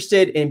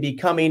interested in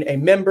becoming a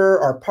member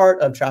or part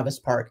of Travis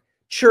Park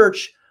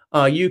Church,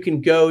 you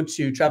can go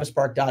to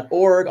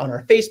travispark.org on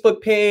our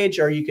Facebook page,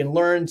 or you can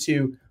learn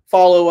to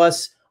follow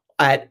us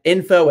at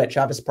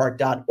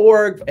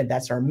info@travispark.org, and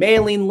that's our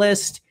mailing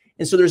list.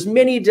 And so there's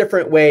many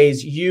different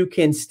ways you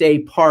can stay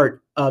part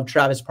of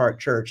Travis Park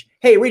Church.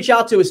 Hey, reach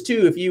out to us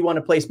too if you want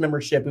to place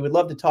membership. We would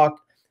love to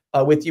talk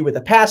with you, with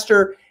a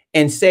pastor,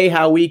 and say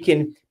how we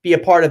can be a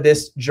part of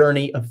this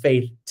journey of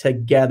faith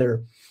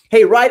together.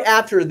 Hey, right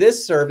after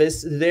this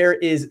service, there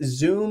is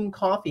Zoom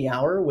Coffee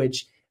Hour,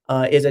 which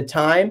is a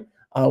time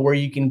where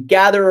you can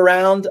gather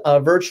around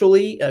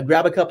virtually,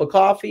 grab a cup of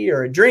coffee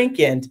or a drink,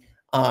 and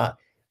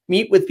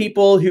meet with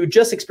people who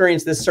just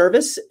experienced this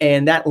service.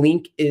 And that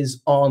link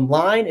is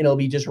online, and it'll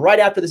be just right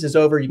after this is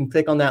over. You can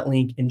click on that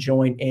link and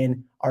join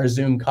in our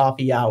Zoom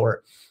Coffee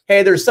Hour.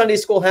 Hey, there's Sunday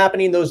school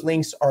happening. Those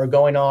links are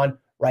going on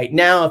right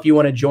now if you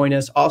want to join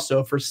us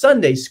also for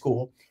Sunday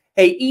school.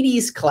 Hey,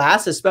 Edie's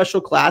class, a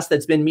special class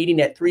that's been meeting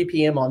at 3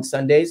 p.m. on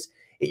Sundays.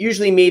 It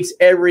usually meets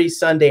every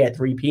Sunday at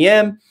 3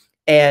 p.m.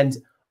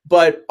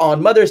 But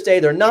on Mother's Day,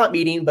 they're not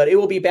meeting, but it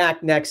will be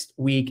back next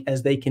week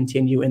as they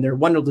continue in their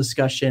wonderful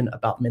discussion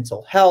about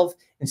mental health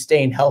and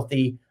staying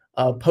healthy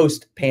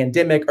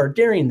post-pandemic or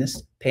during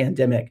this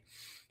pandemic.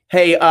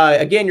 Hey,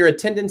 again, your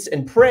attendance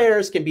and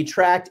prayers can be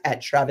tracked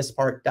at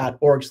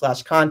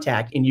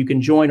travispark.org/contact, and you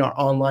can join our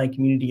online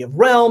community of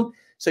Realm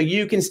so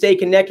you can stay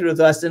connected with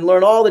us and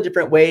learn all the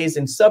different ways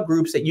and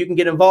subgroups that you can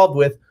get involved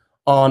with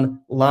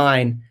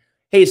online.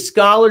 Hey,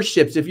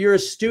 scholarships. If you're a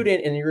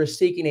student and you're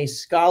seeking a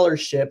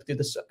scholarship through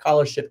the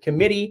scholarship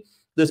committee,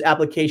 those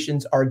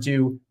applications are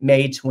due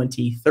May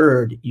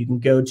 23rd. You can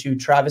go to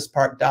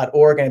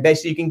travispark.org, and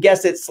basically you can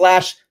guess it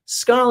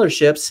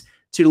 /scholarships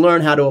to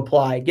learn how to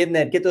apply.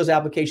 Get those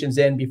applications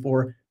in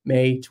before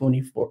May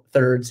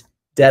 23rd's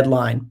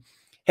deadline.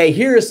 Hey,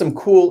 here is some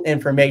cool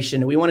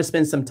information. We want to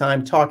spend some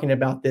time talking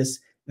about this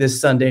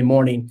Sunday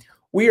morning.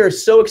 We are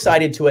so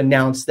excited to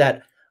announce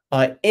that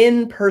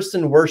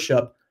in-person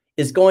worship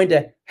is going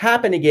to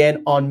happen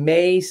again on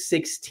May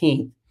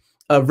 16th.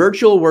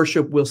 Virtual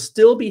worship will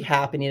still be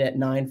happening at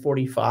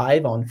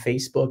 9:45 on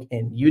Facebook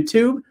and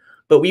YouTube,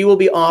 but we will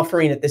be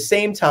offering at the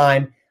same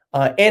time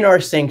in our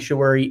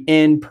sanctuary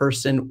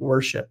in-person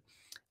worship.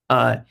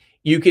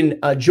 You can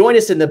join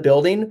us in the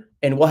building,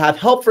 and we'll have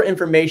helpful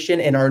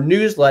information in our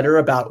newsletter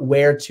about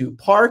where to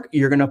park.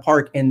 You're going to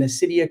park in the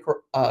city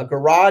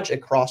garage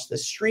across the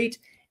street,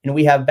 and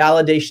we have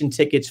validation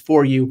tickets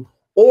for you.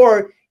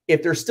 Or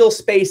If there's still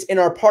space in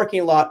our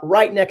parking lot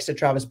right next to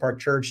Travis Park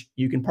Church,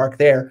 you can park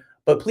there.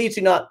 But please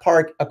do not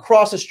park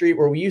across the street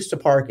where we used to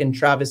park in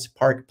Travis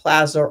Park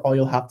Plaza, or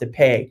you'll have to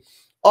pay.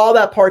 All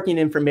that parking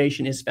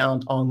information is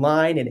found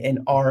online and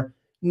in our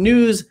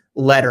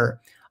newsletter.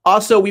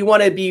 Also, we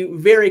want to be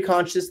very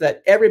conscious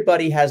that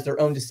everybody has their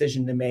own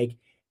decision to make,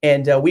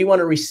 and we want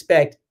to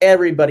respect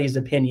everybody's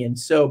opinion.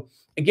 So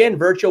again,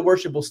 virtual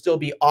worship will still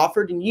be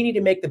offered, and you need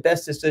to make the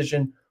best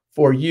decision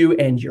for you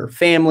and your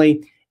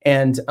family,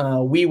 and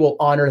we will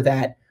honor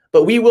that.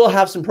 But we will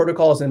have some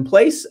protocols in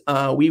place.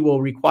 We will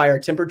require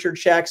temperature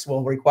checks.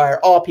 We'll require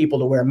all people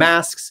to wear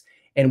masks,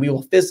 and we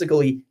will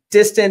physically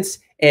distance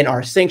in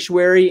our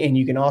sanctuary. And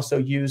you can also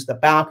use the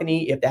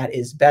balcony if that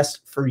is best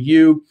for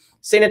you.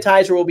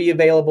 Sanitizer will be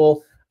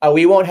available.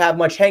 We won't have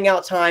much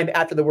hangout time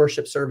after the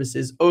worship service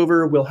is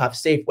over. We'll have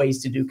safe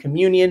ways to do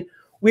communion.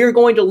 We are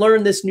going to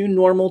learn this new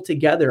normal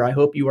together. I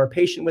hope you are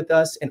patient with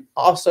us, and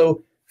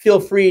also feel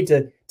free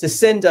to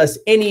send us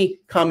any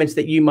comments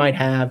that you might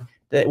have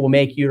that will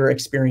make your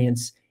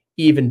experience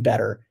even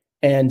better.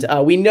 And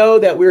we know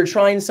that we're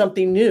trying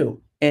something new.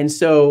 And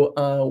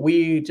so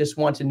we just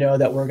want to know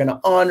that we're going to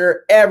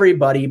honor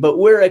everybody, but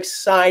we're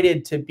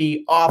excited to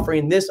be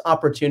offering this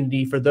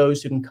opportunity for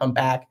those who can come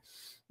back,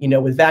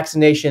 with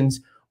vaccinations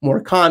more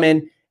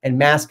common and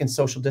mask and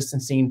social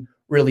distancing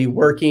really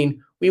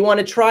working. We want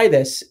to try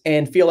this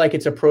and feel like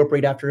it's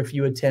appropriate after a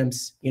few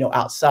attempts,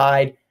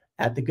 outside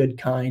at the Good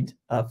Kind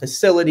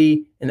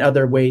facility and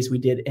other ways we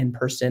did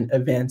in-person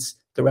events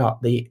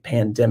throughout the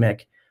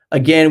pandemic.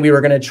 Again, we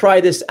were going to try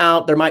this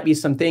out. There might be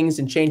some things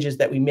and changes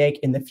that we make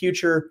in the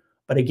future.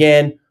 But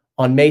again,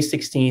 on May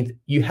 16th,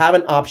 you have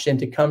an option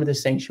to come to the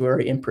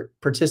sanctuary and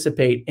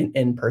participate in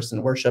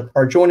in-person worship,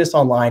 or join us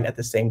online at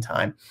the same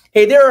time.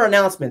 Hey, there are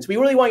announcements. We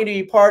really want you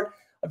to be part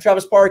of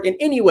Travis Park in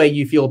any way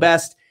you feel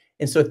best.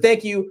 And so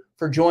thank you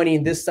for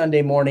joining this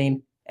Sunday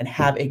morning, and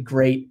have a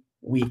great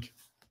week.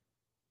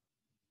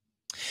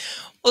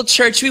 Well,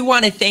 church, we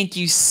want to thank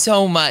you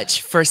so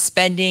much for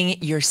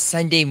spending your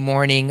Sunday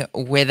morning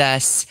with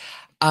us.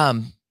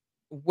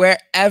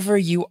 Wherever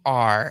you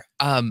are,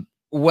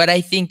 what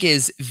I think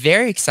is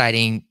very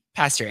exciting,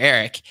 Pastor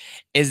Eric,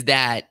 is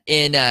that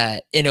in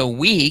a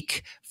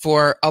week,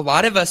 for a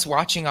lot of us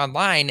watching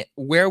online,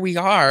 where we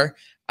are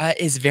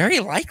is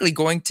very likely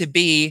going to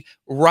be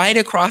right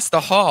across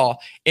the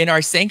hall in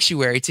our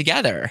sanctuary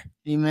together.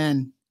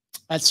 Amen.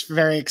 That's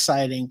very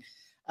exciting.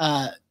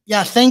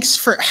 Yeah, thanks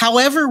for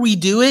however we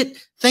do it.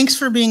 Thanks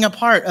for being a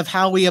part of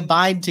how we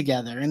abide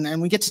together.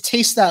 And we get to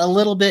taste that a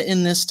little bit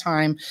in this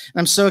time. And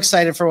I'm so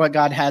excited for what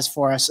God has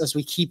for us as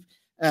we keep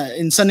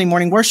in Sunday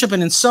morning worship,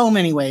 and in so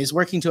many ways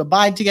working to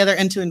abide together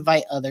and to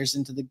invite others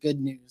into the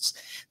good news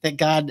that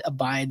God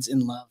abides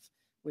in love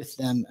with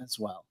them as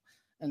well.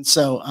 And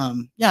so,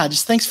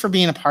 just thanks for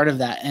being a part of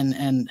that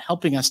and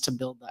helping us to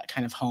build that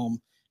kind of home,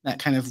 that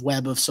kind of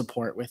web of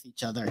support with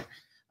each other.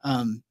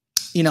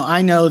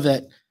 I know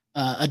that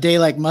a day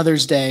like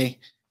Mother's Day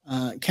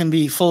can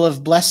be full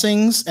of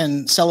blessings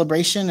and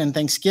celebration and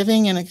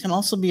Thanksgiving, and it can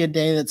also be a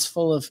day that's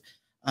full of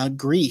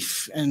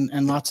grief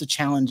and lots of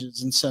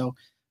challenges. And so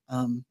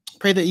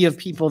pray that you have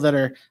people that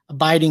are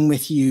abiding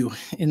with you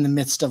in the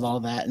midst of all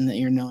that, and that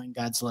you're knowing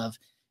God's love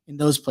in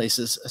those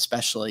places,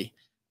 especially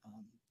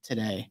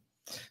today.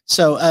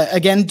 So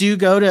again, do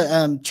go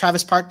to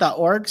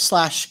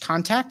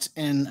travispark.org/contact,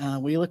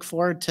 and we look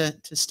forward to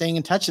staying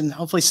in touch and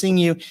hopefully seeing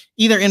you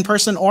either in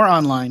person or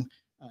online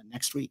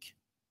next week.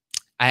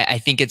 I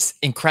think it's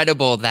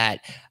incredible that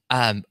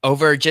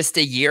over just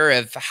a year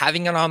of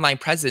having an online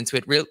presence,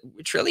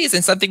 which really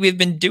isn't something we've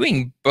been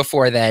doing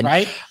before then.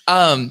 Right.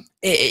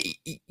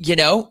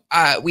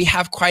 We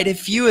have quite a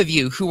few of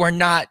you who are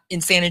not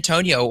in San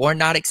Antonio, or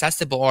not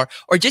accessible, or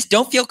just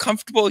don't feel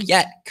comfortable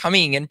yet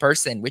coming in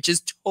person, which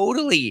is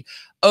totally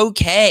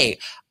okay.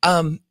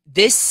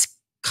 This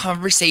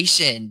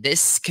conversation,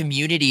 this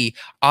community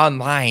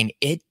online,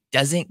 it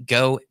doesn't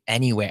go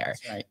anywhere.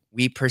 That's right.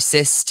 We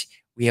persist,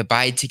 we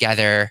abide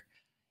together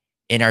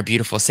in our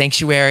beautiful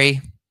sanctuary,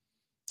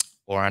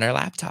 or on our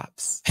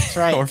laptops. That's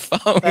right. Or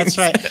phones. That's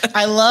right.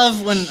 I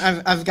love when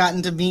I've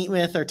gotten to meet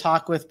with or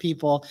talk with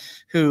people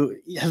who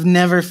have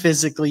never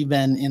physically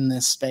been in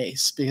this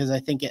space, because I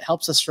think it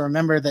helps us to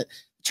remember that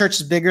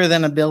church is bigger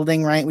than a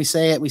building, right? We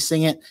say it, we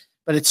sing it,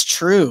 but it's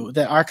true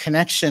that our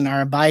connection, our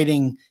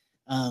abiding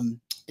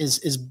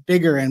is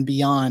bigger and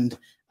beyond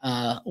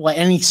what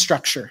any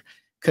structure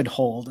could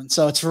hold. And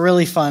so it's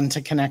really fun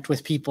to connect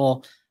with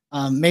people,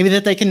 maybe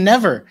that they can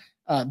never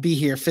be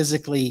here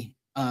physically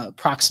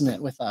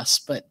proximate with us,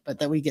 but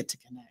that we get to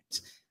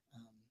connect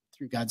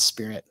through God's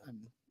Spirit.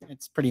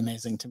 It's pretty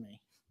amazing to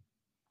me.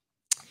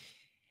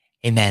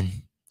 Amen.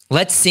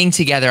 Let's sing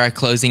together our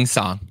closing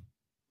song.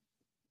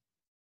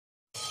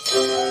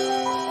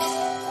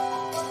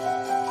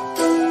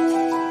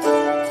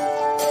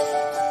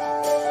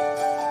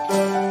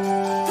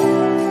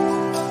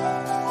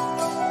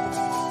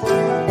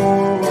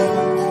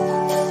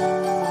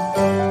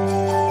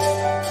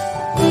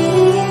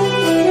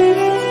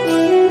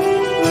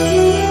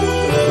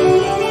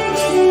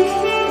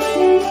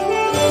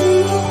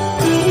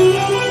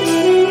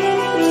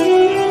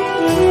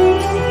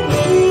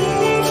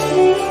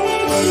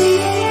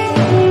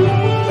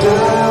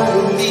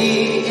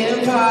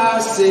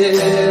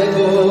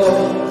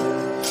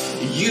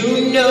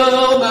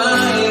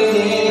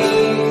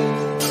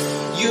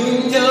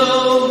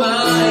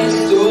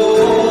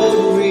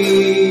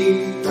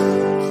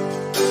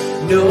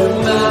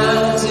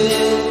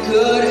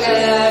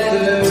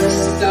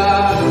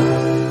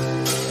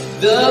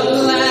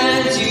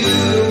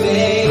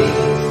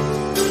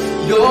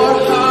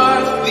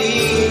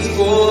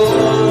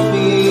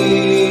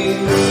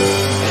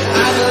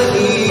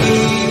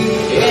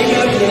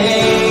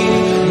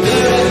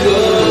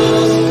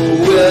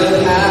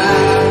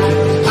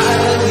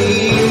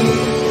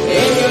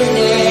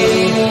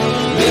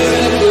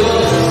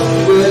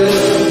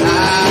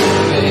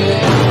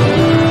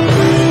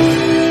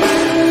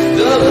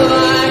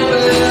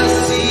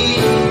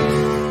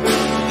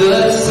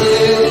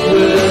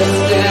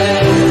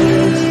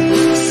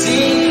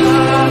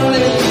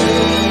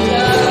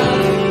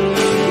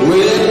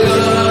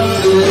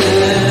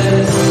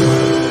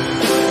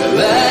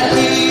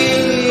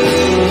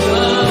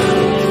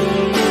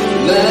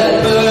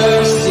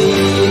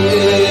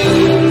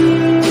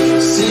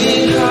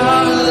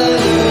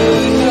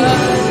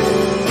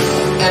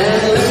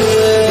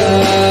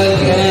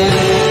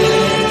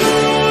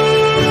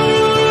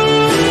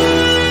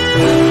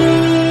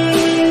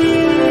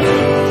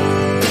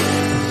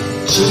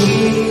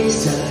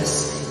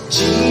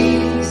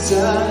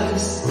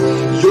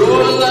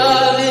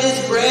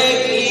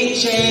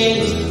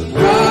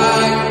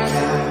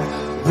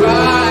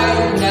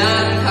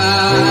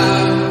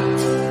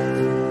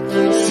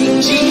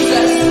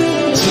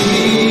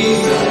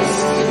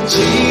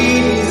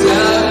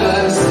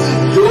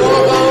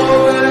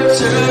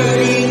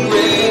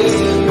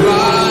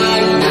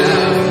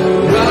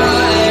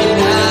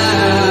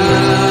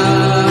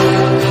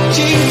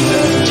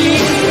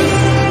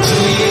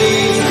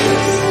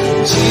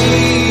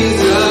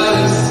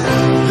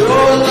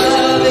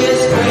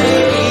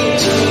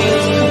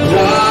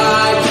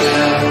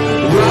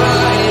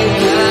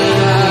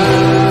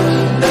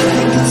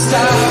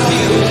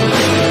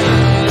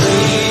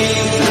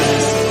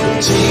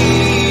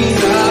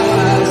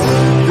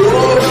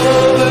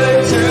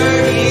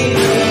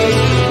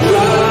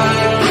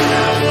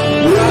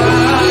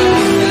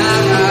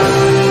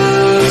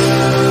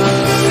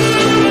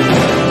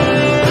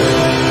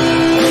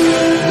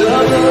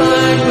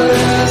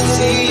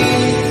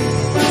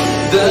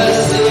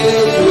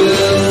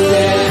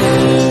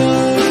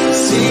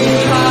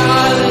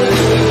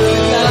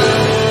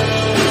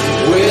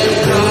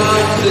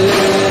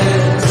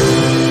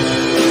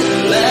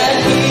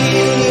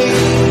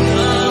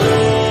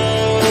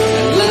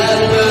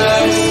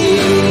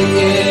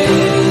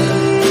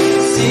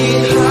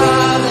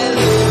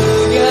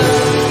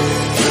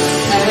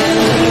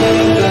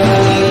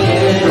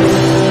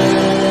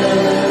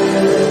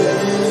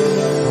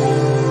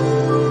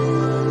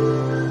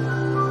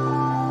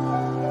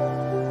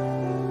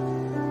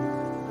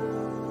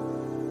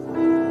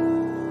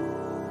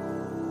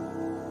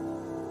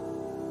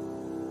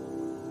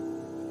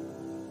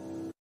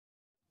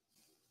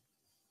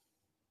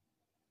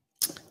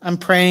 I'm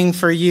praying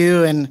for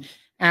you and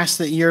ask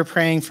that you're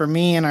praying for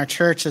me and our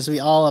church as we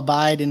all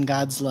abide in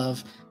God's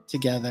love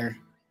together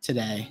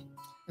today.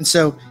 And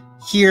so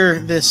hear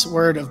this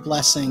word of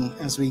blessing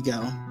as we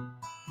go.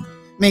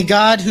 May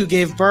God, who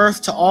gave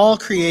birth to all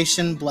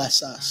creation,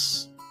 bless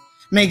us.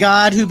 May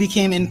God, who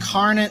became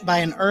incarnate by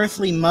an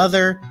earthly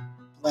mother,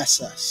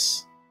 bless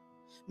us.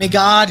 May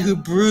God, who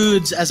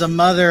broods as a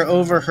mother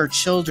over her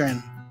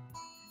children,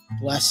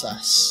 bless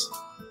us.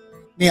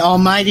 May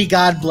Almighty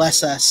God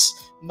bless us,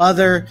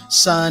 Mother,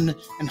 Son,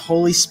 and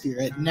Holy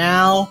Spirit,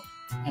 now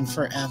and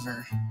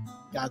forever.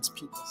 God's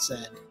people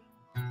said,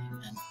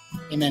 amen.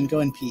 Amen. Go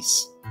in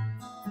peace.